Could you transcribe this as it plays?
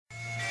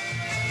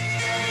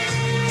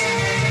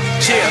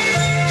Yeah.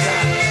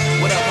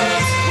 What up,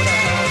 Hubbs? What up,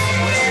 Hubbs?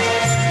 What up,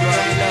 Hubbs? You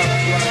already know.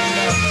 You already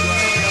know.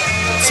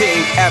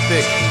 Team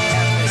Epic.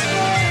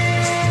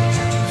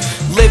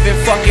 Living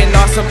fucking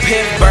awesome,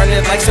 pimp,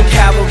 burning like some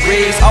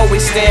calories.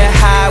 Always staying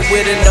high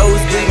with a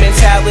nosebleed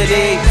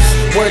mentality.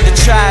 Word to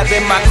tribe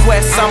in my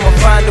quest, I'ma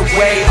find a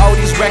way. All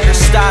these records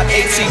stop,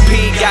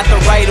 ATP got the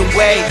right of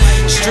way.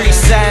 Street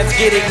signs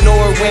get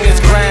ignored when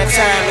it's grind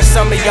time, and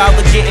some of y'all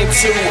are getting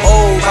too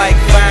old like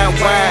fine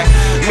wine.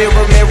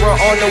 Mirror, mirror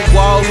on the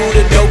wall, who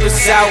the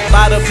dopest out?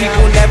 Lot of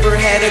people never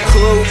had a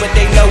clue, but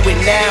they know it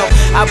now.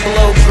 I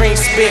blow green,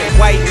 spit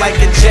white like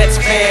a Jets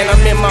fan.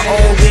 I'm in my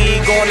own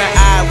league on the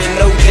island,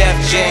 no Def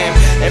Jam.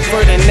 And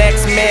for the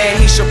next man,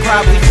 he should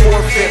probably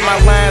forfeit. My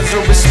lines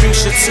are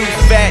Respucia too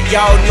fat,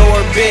 y'all know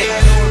a bit.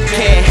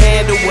 Can't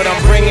handle what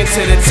I'm bringing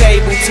to the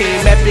table. Team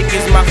Epic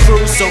is my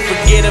crew, so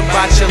forget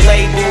about your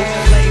label.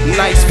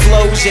 Nice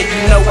flows, yeah,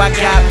 you know I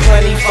got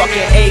plenty.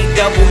 Fucking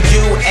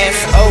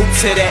AWSO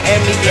to the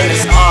Emmy, and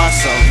it's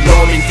awesome.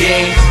 Norman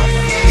Dean,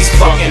 he's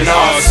fucking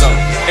awesome.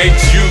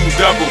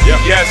 H-U-double-B,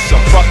 yes,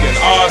 I'm fucking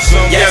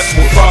awesome. Yes,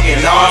 we're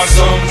fucking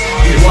awesome.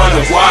 You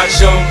wanna watch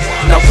them?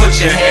 Now put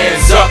your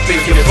hands up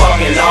if you're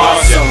fucking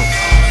awesome.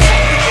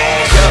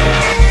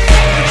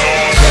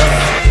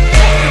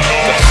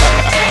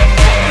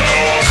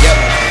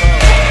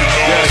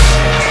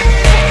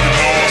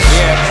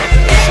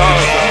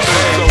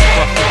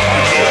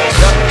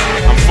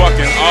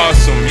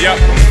 Yep,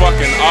 I'm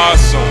fucking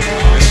awesome.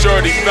 And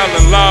shorty fell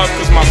in love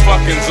cause my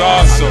fucking's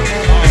awesome.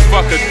 And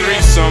fuck a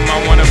threesome,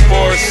 I wanna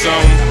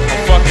foursome. I'm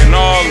fucking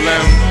all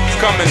them,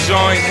 come and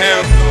join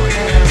him.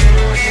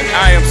 And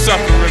I am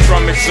suffering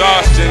from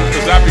exhaustion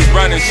cause I be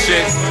running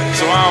shit,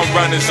 so I don't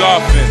run as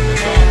often.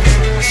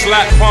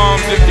 Slap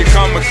palms if you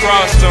come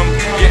across them.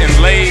 Getting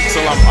laid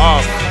till I'm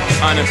off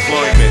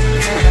unemployment.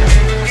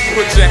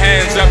 Put your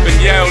hands up and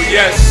yell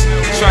yes.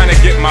 Trying to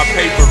get my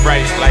paper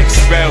right like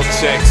spell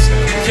checks.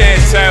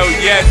 Can't tell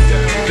yet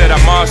that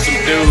I'm awesome,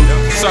 dude.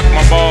 Suck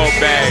my ball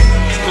bag,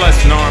 plus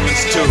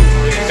Norman's too.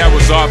 That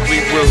was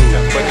awfully rude,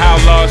 but how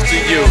lost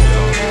are you?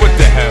 What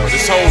the hell,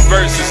 this whole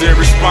verse is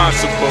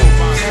irresponsible.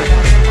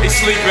 They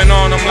sleeping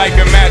on them like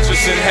a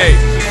mattress and hay.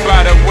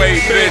 By the way,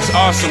 bitch,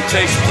 awesome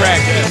takes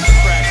practice.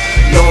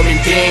 Norman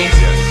Dean,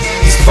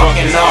 he's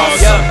fucking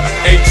awesome.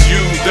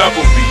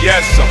 H-U-double-B,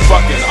 yes, I'm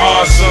fucking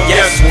awesome.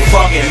 Yes, we're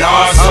fucking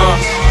awesome.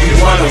 You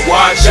wanna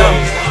watch them?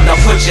 Now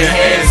put your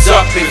hands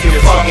up if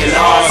you're fucking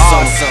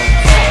awesome.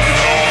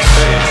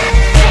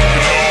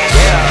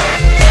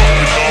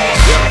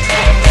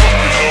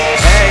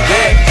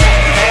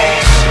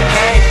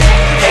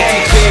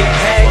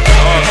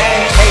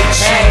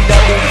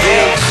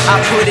 I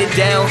put it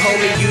down,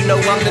 homie, you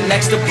know I'm the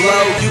next to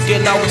blow. You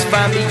can always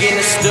find me in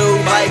a stew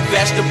like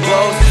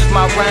vegetables.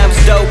 My rhyme's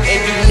dope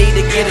and you need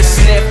to get a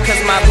sniff, cause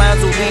my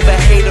lines will leave a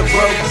hater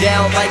broke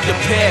down like the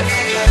piff.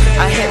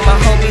 I hit my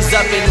homies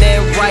up and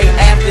then right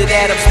after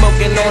that I'm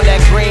smoking on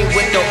that green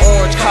with the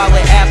orange, call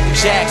it Apple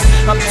Jacks.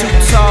 I'm too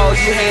tall,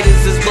 you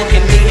haters is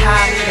looking knee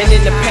high, and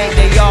in the paint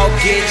they all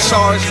get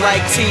charged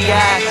like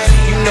T.I.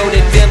 You know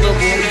the dealer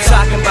when we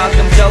talking about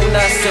them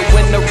donuts, and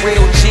when the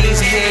real G's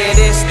hear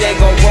this, they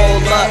gon'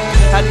 roll up.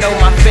 I know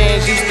my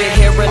fans used to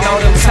hearing all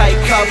them tight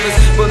covers,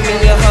 but me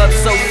and Hubbs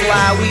so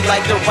fly, we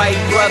like the right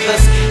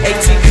brothers.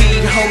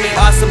 ATP, homie,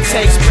 awesome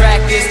takes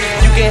practice.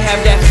 You can have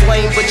that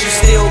flame, but you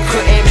still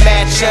couldn't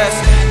match us.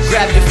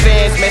 Grab your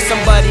fans, man,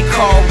 somebody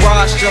call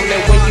rostrum,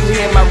 and when you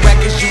hear my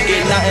records, you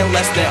get nothing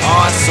less than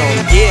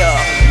awesome. Yeah,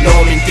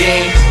 Norman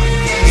Dean,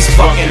 he's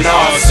fucking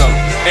awesome.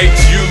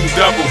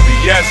 H-U-double-B,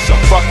 yes, I'm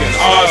fucking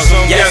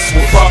awesome. Yes,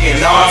 we're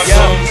fucking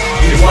awesome.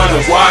 You wanna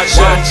watch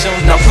them?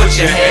 Now put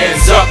your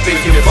hands up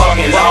if you're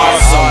fucking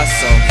awesome.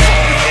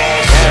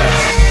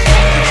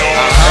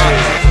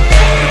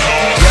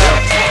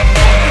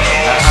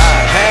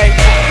 Hey,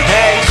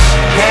 hey,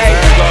 hey,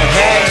 hey,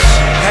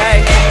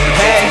 hey,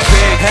 hey,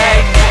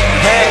 hey,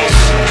 hey.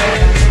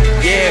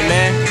 Yeah,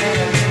 man,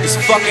 it's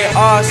fucking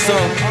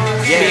awesome.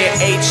 Yeah,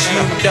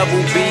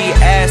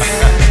 H-U-double-B-S.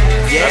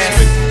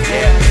 Yeah.